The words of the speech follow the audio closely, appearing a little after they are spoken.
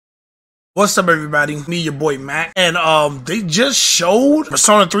What's up, everybody? Me, your boy Mac, and they just showed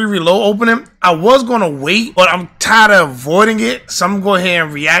Persona 3 Reload opening. I was gonna wait, but I'm tired of avoiding it, so I'm gonna go ahead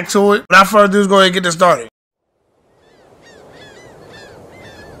and react to it. Without further ado, let's go ahead and get this started.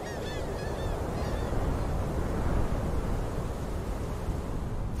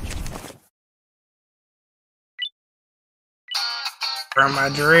 Burn my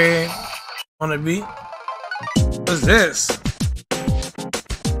dread on the beat. What's this?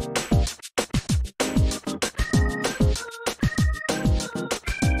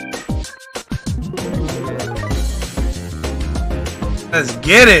 Let's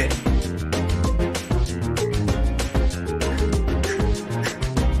get it. Is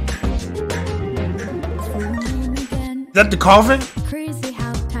that the coffin? Crazy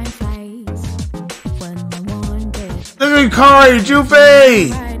how time flies when I wanted. Look at Kari,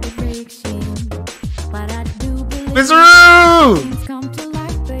 Jupe! Mizuru! Come to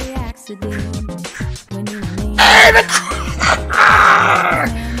life by accident when you Hey, the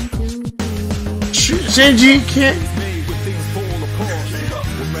Shinji can't.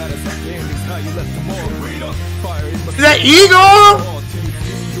 Is that Eagle?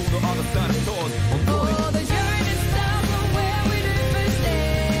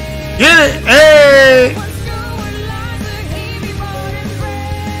 Get it! Hey!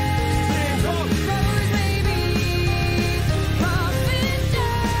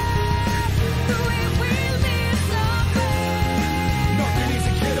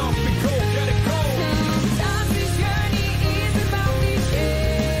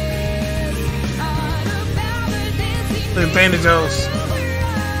 Look at Painted Toast.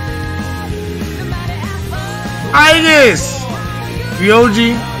 Igus!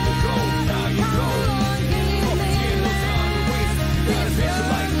 Ryoji.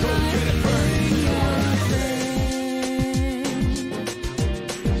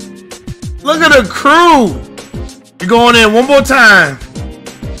 Look at the crew! You're going in one more time.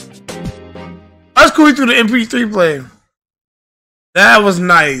 Let's go through the MP3 player. That was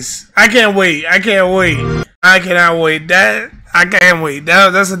nice. I can't wait. I can't wait. I cannot wait. I can't wait.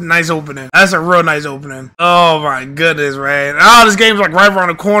 That's a nice opening. That's a real nice opening. Oh my goodness, man. Oh, this game's like right around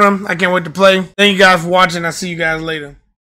the corner. I can't wait to play. Thank you guys for watching. I'll see you guys later.